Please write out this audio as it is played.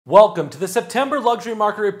Welcome to the September Luxury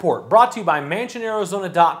Market Report, brought to you by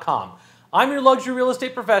MansionArizona.com. I'm your luxury real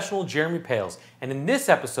estate professional, Jeremy Poehls, and in this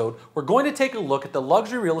episode, we're going to take a look at the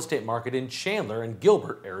luxury real estate market in Chandler and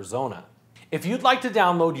Gilbert, Arizona. If you'd like to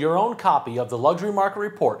download your own copy of the Luxury Market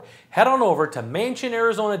Report, head on over to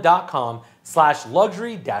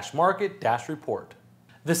MansionArizona.com/luxury-market-report.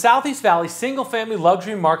 The Southeast Valley single-family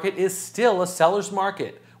luxury market is still a seller's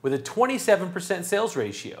market with a 27% sales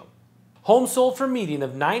ratio. Homes sold for a median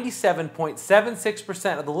of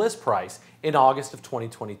 97.76% of the list price in August of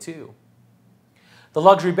 2022. The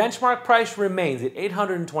luxury benchmark price remains at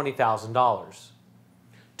 $820,000.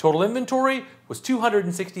 Total inventory was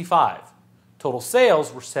 265. Total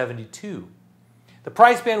sales were 72. The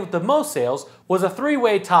price band with the most sales was a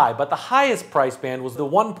three-way tie, but the highest price band was the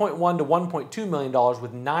 $1.1 to $1.2 million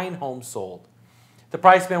with 9 homes sold. The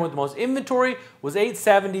price band with the most inventory was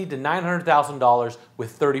 $870,000 to $900,000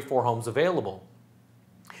 with 34 homes available.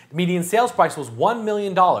 The median sales price was $1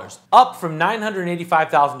 million, up from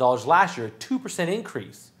 $985,000 last year, a 2%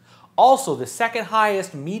 increase. Also the second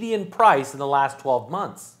highest median price in the last 12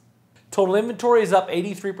 months. Total inventory is up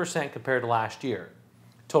 83% compared to last year.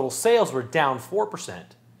 Total sales were down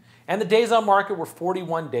 4%. And the days on market were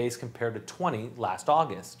 41 days compared to 20 last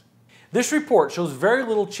August. This report shows very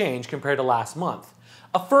little change compared to last month,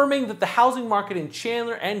 affirming that the housing market in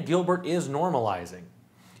Chandler and Gilbert is normalizing.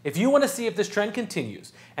 If you want to see if this trend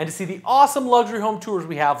continues and to see the awesome luxury home tours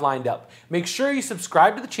we have lined up, make sure you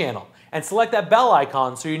subscribe to the channel and select that bell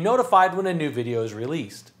icon so you're notified when a new video is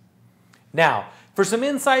released. Now, for some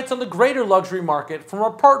insights on the greater luxury market from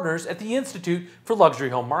our partners at the Institute for Luxury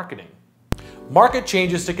Home Marketing. Market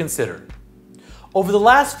changes to consider. Over the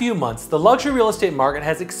last few months, the luxury real estate market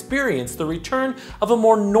has experienced the return of a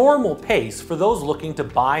more normal pace for those looking to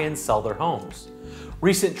buy and sell their homes.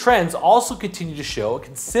 Recent trends also continue to show a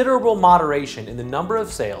considerable moderation in the number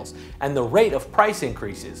of sales and the rate of price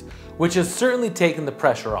increases, which has certainly taken the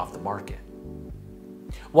pressure off the market.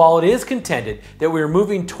 While it is contended that we are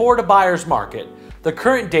moving toward a buyer's market, the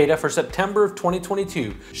current data for September of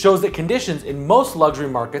 2022 shows that conditions in most luxury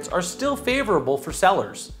markets are still favorable for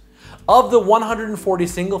sellers. Of the 140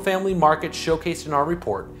 single-family markets showcased in our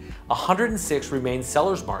report, 106 remain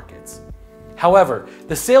sellers' markets. However,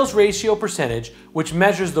 the sales ratio percentage, which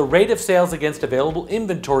measures the rate of sales against available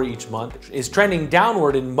inventory each month, is trending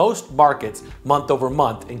downward in most markets month over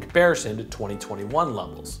month in comparison to 2021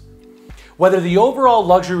 levels. Whether the overall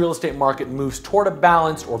luxury real estate market moves toward a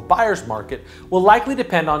balanced or buyer's market will likely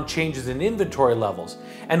depend on changes in inventory levels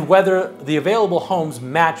and whether the available homes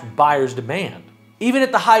match buyers' demand. Even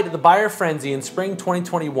at the height of the buyer frenzy in spring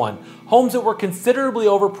 2021, homes that were considerably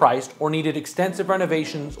overpriced or needed extensive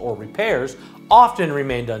renovations or repairs often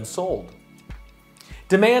remained unsold.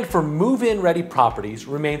 Demand for move-in ready properties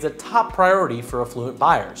remains a top priority for affluent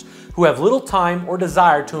buyers who have little time or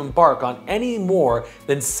desire to embark on any more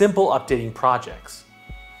than simple updating projects.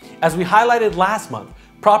 As we highlighted last month,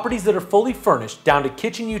 properties that are fully furnished down to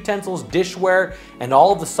kitchen utensils, dishware, and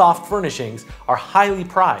all of the soft furnishings are highly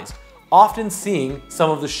prized, often seeing some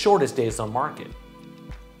of the shortest days on market.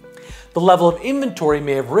 The level of inventory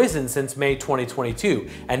may have risen since May 2022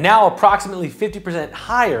 and now approximately 50%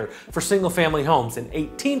 higher for single-family homes and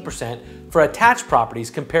 18% for attached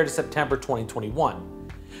properties compared to September 2021.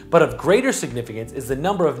 But of greater significance is the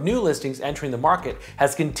number of new listings entering the market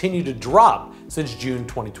has continued to drop since June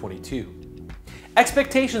 2022.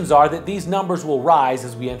 Expectations are that these numbers will rise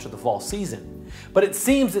as we enter the fall season, but it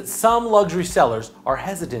seems that some luxury sellers are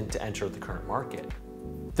hesitant to enter the current market.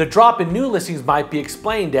 The drop in new listings might be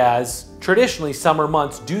explained as traditionally summer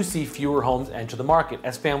months do see fewer homes enter the market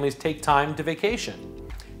as families take time to vacation.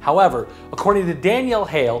 However, according to Danielle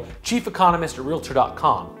Hale, chief economist at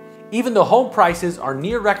Realtor.com, even though home prices are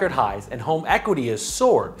near record highs and home equity has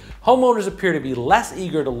soared, homeowners appear to be less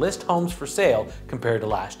eager to list homes for sale compared to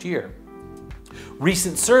last year.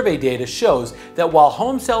 Recent survey data shows that while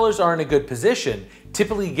home sellers are in a good position,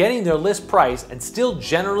 typically getting their list price and still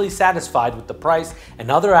generally satisfied with the price and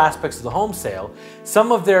other aspects of the home sale,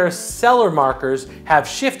 some of their seller markers have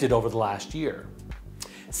shifted over the last year.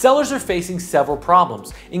 Sellers are facing several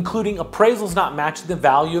problems, including appraisals not matching the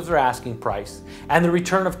value of their asking price, and the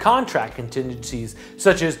return of contract contingencies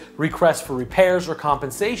such as requests for repairs or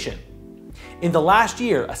compensation. In the last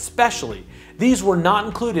year especially, these were not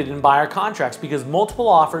included in buyer contracts because multiple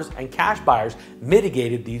offers and cash buyers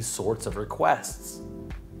mitigated these sorts of requests.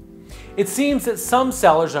 It seems that some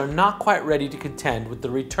sellers are not quite ready to contend with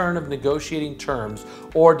the return of negotiating terms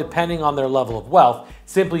or, depending on their level of wealth,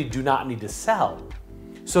 simply do not need to sell.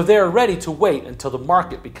 So they are ready to wait until the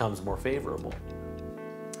market becomes more favorable.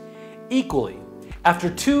 Equally,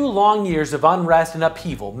 After 2 long years of unrest and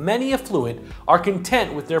upheaval, many affluent are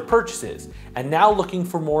content with their purchases and now looking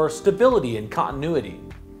for more stability and continuity.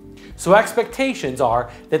 So expectations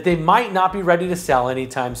are that they might not be ready to sell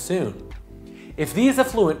anytime soon. If these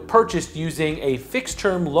affluent purchased using a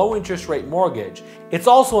fixed-term low-interest rate mortgage, it's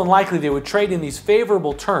also unlikely they would trade in these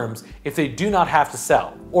favorable terms if they do not have to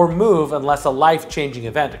sell, or move unless a life-changing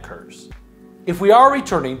event occurs. If we are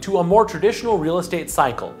returning to a more traditional real estate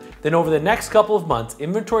cycle, then over the next couple of months,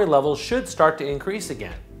 inventory levels should start to increase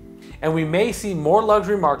again, and we may see more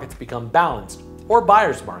luxury markets become balanced, or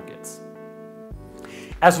buyers markets.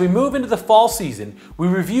 As we move into the fall season, we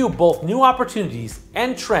review both new opportunities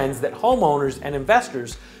and trends that homeowners and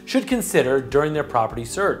investors should consider during their property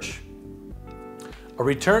search. A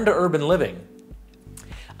return to urban living.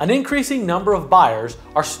 An increasing number of buyers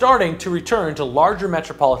are starting to return to larger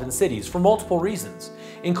metropolitan cities for multiple reasons,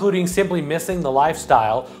 including simply missing the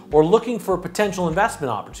lifestyle or looking for a potential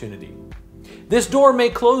investment opportunity. This door may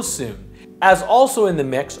close soon, as also in the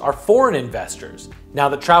mix are foreign investors, now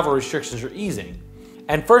that travel restrictions are easing,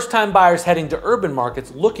 and first-time buyers heading to urban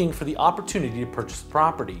markets looking for the opportunity to purchase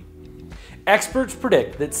property. Experts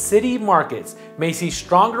predict that city markets may see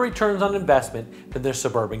stronger returns on investment than their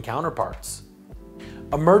suburban counterparts.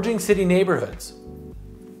 Emerging city neighborhoods.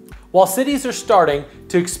 While cities are starting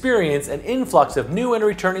to experience an influx of new and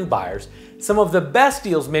returning buyers, some of the best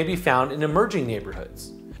deals may be found in emerging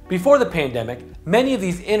neighborhoods. Before the pandemic, many of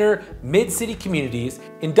these inner mid-city communities,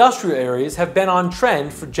 industrial areas have been on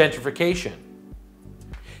trend for gentrification.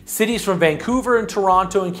 Cities from Vancouver and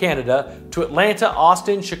Toronto in Canada to Atlanta,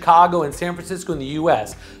 Austin, Chicago, and San Francisco in the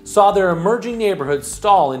US saw their emerging neighborhoods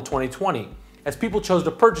stall in 2020 as people chose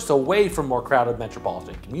to purchase away from more crowded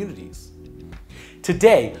metropolitan communities.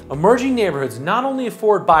 Today, emerging neighborhoods not only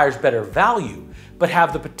afford buyers better value, but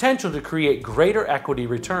have the potential to create greater equity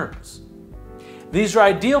returns. These are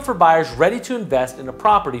ideal for buyers ready to invest in a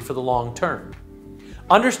property for the long term,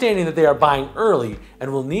 understanding that they are buying early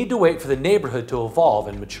and will need to wait for the neighborhood to evolve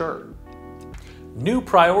and mature. New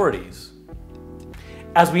priorities.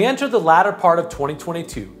 As we enter the latter part of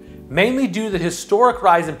 2022, mainly due to the historic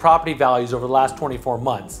rise in property values over the last 24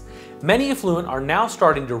 months, many affluent are now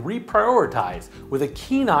starting to reprioritize with a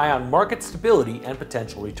keen eye on market stability and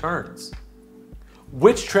potential returns.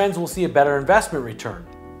 Which trends will see a better investment return?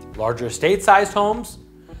 Larger estate-sized homes?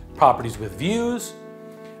 Properties with views?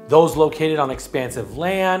 Those located on expansive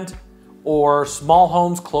land, or small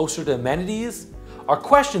homes closer to amenities, are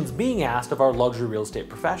questions being asked of our luxury real estate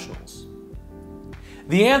professionals.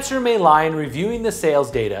 The answer may lie in reviewing the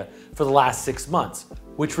sales data for the last 6 months,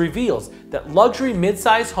 which reveals that luxury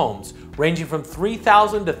mid-size homes ranging from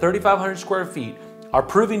 3,000 to 3,500 square feet are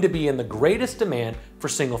proving to be in the greatest demand for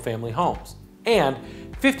single-family homes, and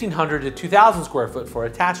 1,500 to 2,000 square foot for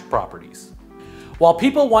attached properties. While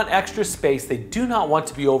people want extra space, they do not want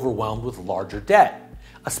to be overwhelmed with larger debt,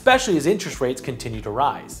 especially as interest rates continue to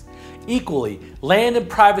rise. Equally, land and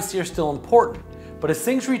privacy are still important, but as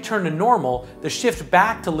things return to normal, the shift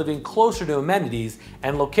back to living closer to amenities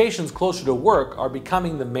and locations closer to work are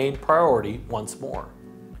becoming the main priority once more.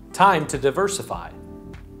 Time to diversify.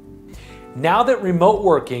 Now that remote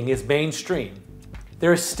working is mainstream,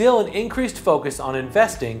 there is still an increased focus on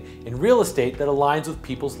investing in real estate that aligns with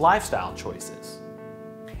people's lifestyle choices.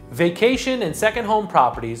 Vacation and second home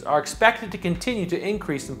properties are expected to continue to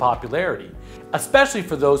increase in popularity, especially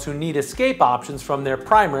for those who need escape options from their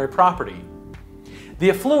primary property. The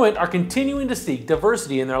affluent are continuing to seek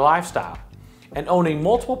diversity in their lifestyle, and owning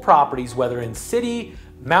multiple properties, whether in city,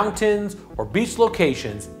 mountains, or beach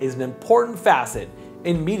locations, is an important facet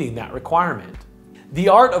in meeting that requirement. The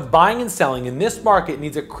art of buying and selling in this market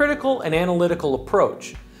needs a critical and analytical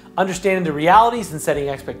approach. Understanding the realities and setting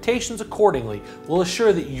expectations accordingly will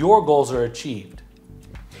assure that your goals are achieved.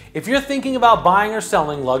 If you're thinking about buying or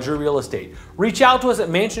selling luxury real estate, reach out to us at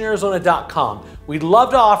mansionarizona.com. We'd love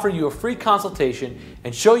to offer you a free consultation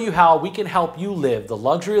and show you how we can help you live the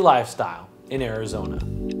luxury lifestyle in Arizona.